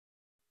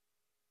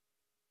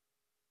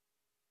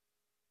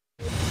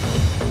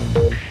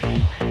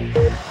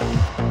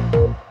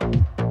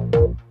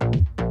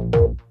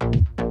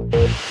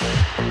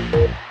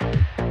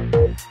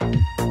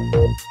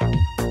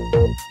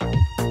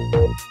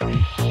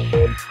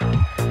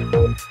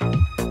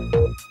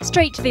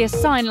Straight to the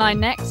assign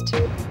line next.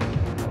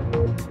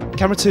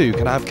 Camera 2,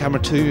 can I have camera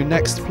 2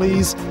 next,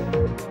 please?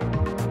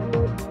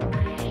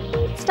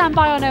 Stand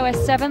by on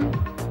OS 7.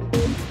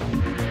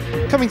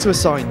 Coming to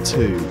assign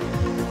 2.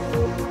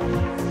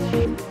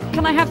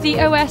 Can I have the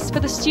OS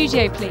for the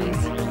studio,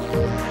 please?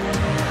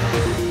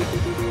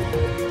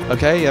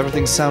 Okay,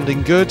 everything's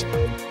sounding good.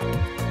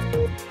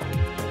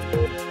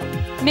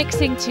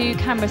 Mixing to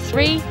camera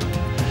 3.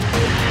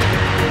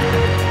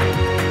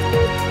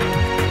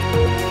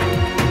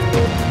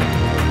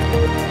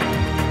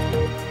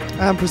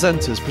 And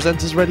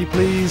presenters ready,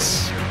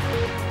 please?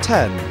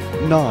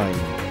 10, 9,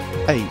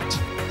 8,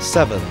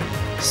 7,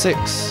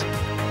 6,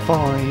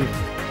 5,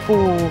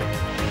 4,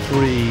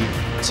 3,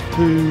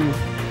 2.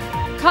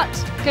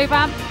 Cut, go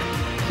vamp,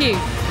 cue.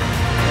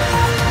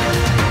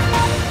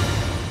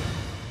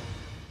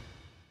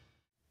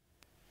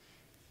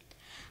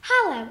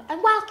 Hello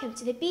and welcome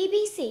to the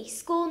BBC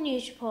School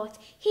News Report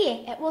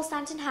here at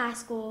Woolstanton High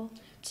School.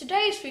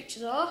 Today's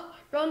features are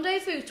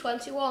Rendezvous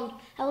 21,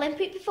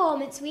 Olympic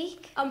Performance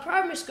Week, and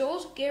primary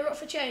schools gear up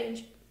for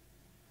change.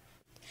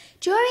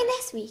 During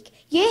this week,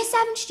 Year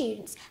 7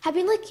 students have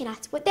been looking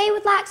at what they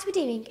would like to be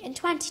doing in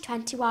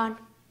 2021.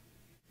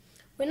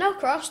 We now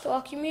cross to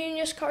our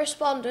Communius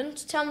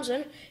correspondent,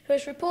 Tamsin, who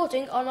is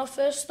reporting on our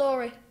first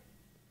story.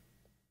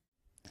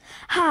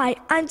 Hi,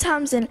 I'm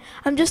Tamsin.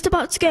 I'm just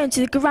about to go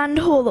into the Grand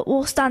Hall at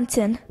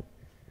Woolstanton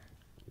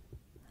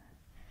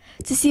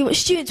to see what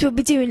students will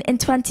be doing in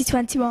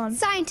 2021.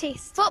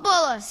 Scientist,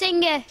 footballer,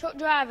 singer, Truck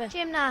driver,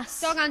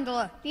 gymnast, dog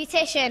handler,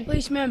 beautician,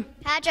 policeman,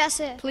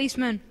 hairdresser,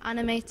 policeman,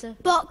 animator,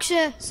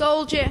 boxer,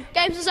 soldier,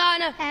 games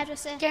designer,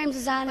 hairdresser, games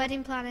designer,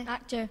 wedding planner,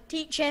 actor,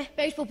 teacher,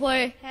 baseball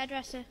player,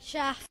 hairdresser,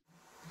 chef.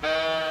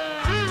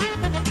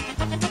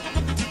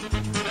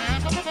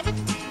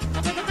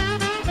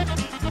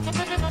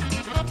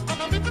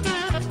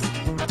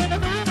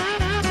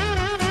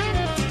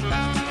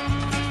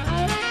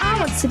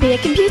 I want to be a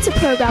computer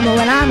programmer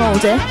when I'm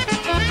older,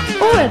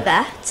 or a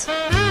vet,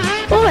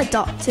 or a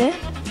doctor,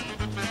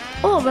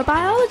 or a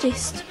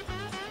biologist.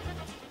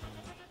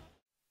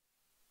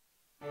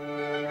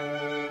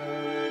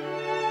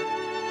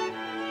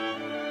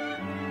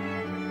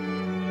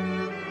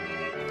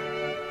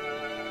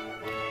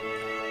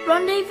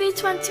 Rendezvous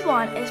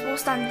 21 is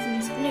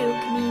Woolstanton's new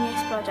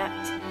Communius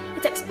project.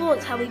 It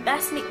explores how we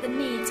best meet the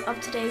needs of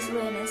today's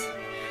learners,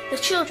 the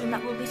children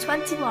that will be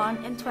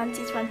 21 in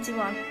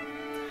 2021.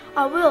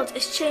 Our world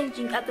is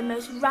changing at the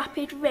most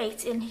rapid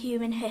rate in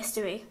human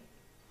history.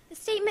 The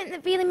statement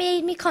that really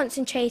made me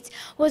concentrate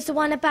was the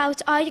one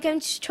about, are you going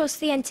to trust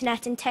the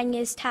internet in 10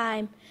 years'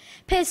 time?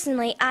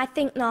 Personally, I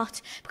think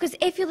not, because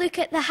if you look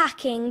at the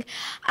hacking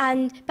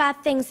and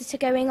bad things that are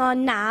going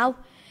on now,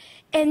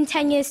 in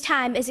 10 years'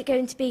 time, is it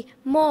going to be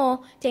more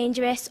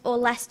dangerous or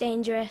less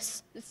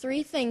dangerous? The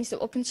three things that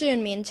will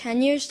concern me in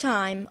 10 years'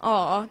 time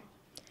are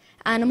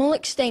animal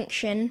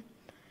extinction,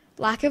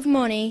 lack of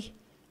money,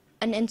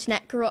 and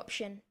internet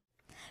corruption.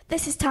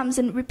 This is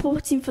Tamsin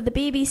reporting for the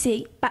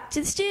BBC. Back to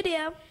the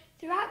studio.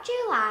 Throughout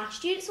July,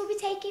 students will be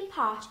taking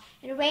part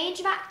in a range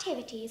of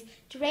activities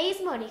to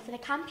raise money for the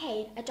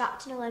campaign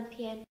Adopt an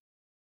Olympian.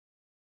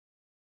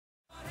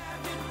 What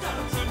have you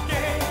done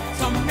today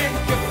to make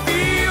you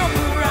feel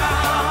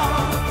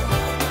proud?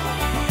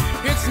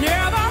 It's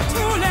never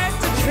too late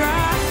to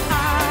try.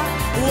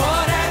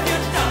 What have you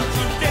done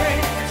today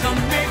to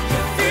make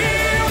you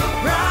feel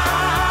proud?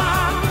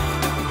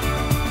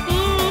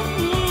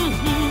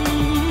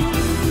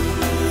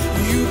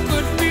 You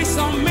could be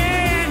so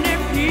many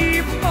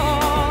people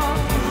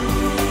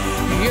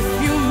if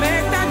you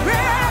make that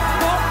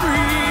grab for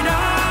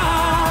freedom.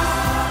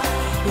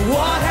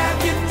 What have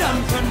you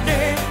done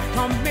today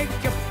to make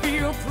you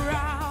feel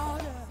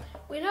proud?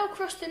 We now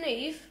cross to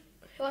Neve,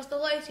 who has the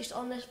latest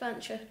on this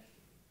venture.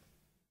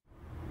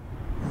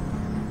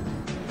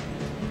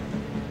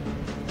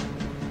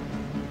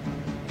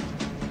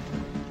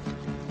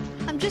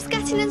 I'm just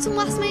getting in some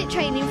last minute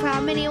training for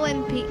our mini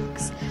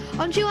Olympics.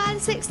 On July the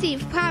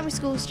 16th, primary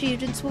school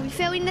students will be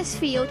filling this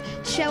field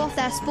to show off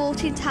their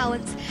sporting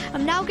talents.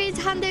 I'm now going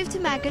to hand over to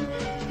Megan,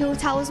 who will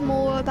tell us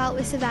more about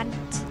this event.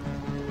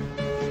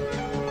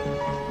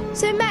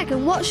 So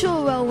Megan, what's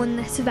your role in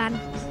this event?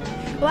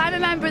 Well, I'm a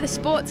member of the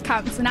sports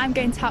council and I'm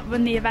going to help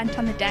run the event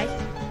on the day.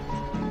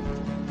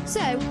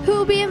 So, who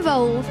will be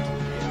involved?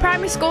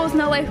 Primary schools in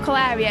the local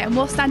area and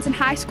Woolstanton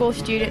High School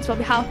students will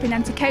be helping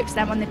them to coach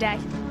them on the day.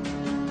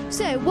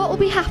 So, what will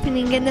be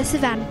happening in this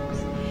event?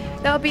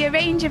 There will be a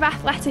range of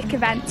athletic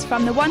events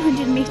from the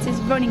 100 metres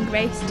running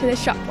race to the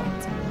shot put.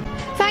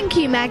 Thank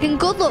you, Megan.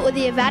 Good luck with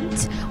the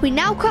event. We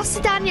now cross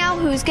to Danielle,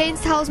 who is going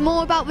to tell us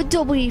more about the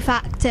W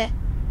factor.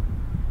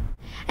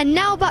 And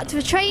now back to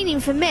the training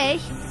for me.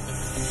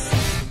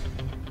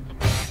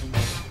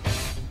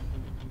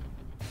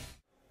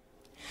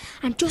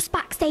 I'm just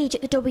backstage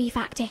at the W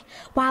Factory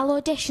while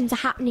auditions are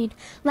happening.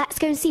 Let's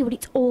go and see what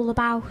it's all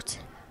about.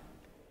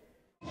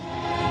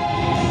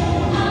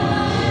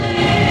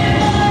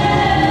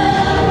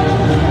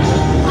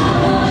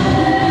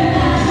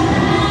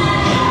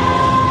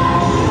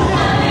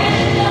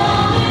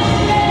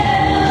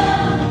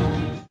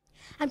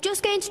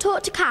 going to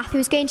talk to Kath,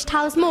 who's going to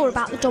tell us more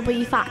about the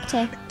W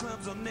Factor.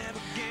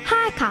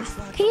 Hi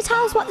Kath, can you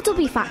tell us what the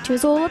W Factor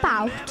is all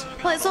about?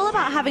 Well, it's all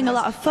about having a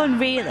lot of fun,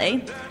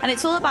 really, and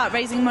it's all about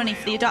raising money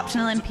for the Adoption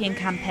Olympian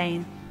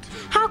campaign.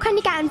 How can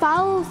you get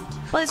involved?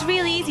 Well, it's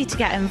really easy to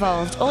get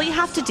involved. All you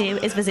have to do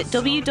is visit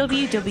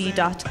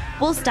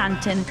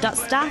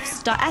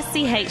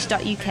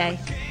www.woolstanton.staffs.sch.uk.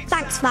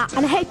 Thanks for that,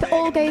 and I hope it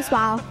all goes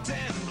well.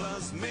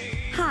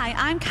 Hi,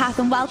 I'm Kath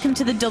and welcome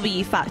to the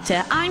W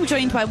Factor. I'm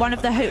joined by one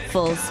of the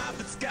hopefuls.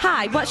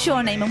 Hi, what's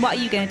your name and what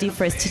are you going to do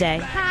for us today?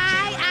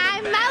 Hi,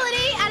 I'm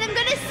Melody and I'm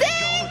going to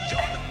sing!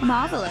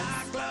 Marvellous.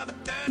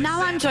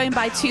 Now I'm joined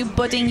by two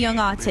budding young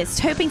artists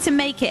hoping to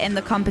make it in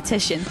the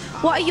competition.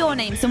 What are your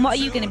names and what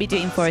are you going to be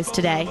doing for us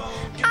today?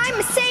 I'm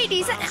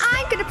Mercedes and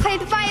I'm going to play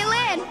the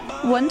violin.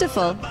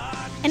 Wonderful.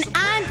 And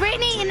I'm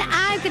Brittany and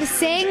I'm going to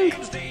sing.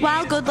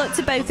 Well, good luck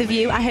to both of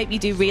you. I hope you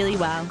do really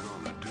well.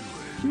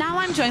 Now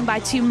I'm joined by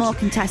two more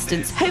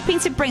contestants, hoping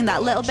to bring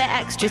that little bit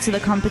extra to the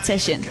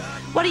competition.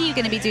 What are you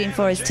going to be doing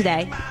for us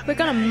today? We're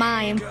going to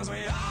mime.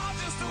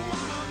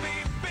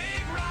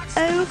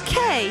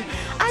 Okay,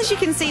 as you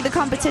can see, the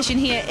competition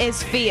here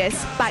is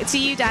fierce. Back to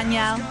you,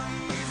 Danielle.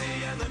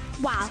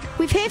 Wow,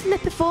 we've heard from the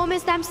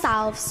performers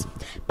themselves.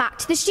 Back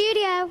to the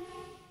studio.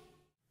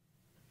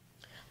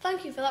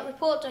 Thank you for that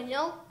report,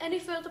 Danielle. Any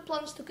further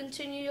plans to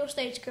continue your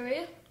stage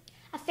career?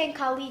 I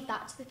think I'll leave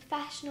that to the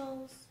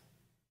professionals.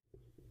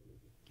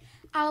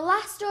 Our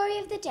last story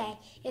of the day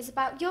is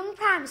about young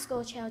primary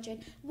school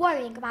children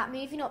worrying about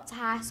moving up to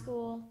high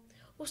school.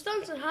 Well,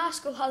 Stanton High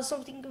School has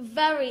something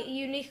very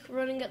unique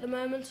running at the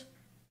moment.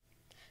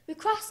 We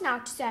cross now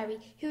to Zoe,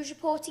 who's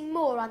reporting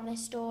more on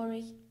this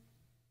story.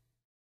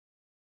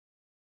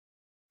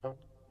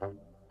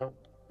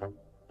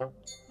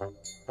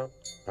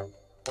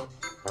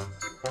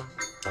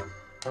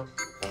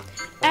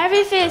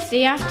 Every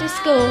Thursday after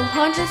school,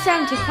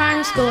 170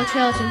 primary school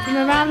children from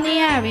around the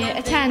area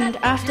attend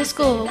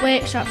after-school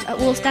workshops at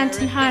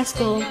Woolstanton High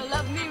School.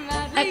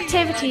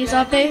 Activities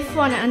are both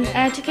fun and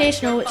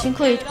educational, which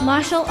include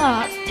martial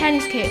arts,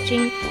 tennis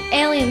coaching,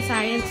 alien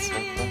science,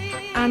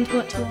 and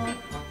much more.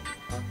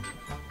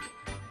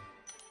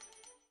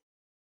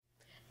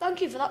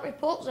 Thank you for that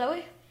report,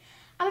 Zoe.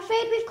 I'm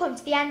afraid we've come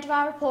to the end of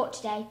our report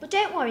today, but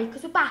don't worry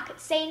because we're back at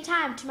the same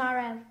time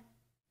tomorrow.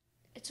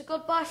 It's a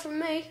goodbye from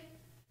me.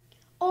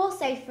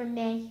 Also from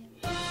me.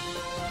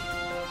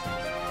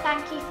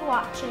 Thank you for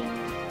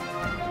watching.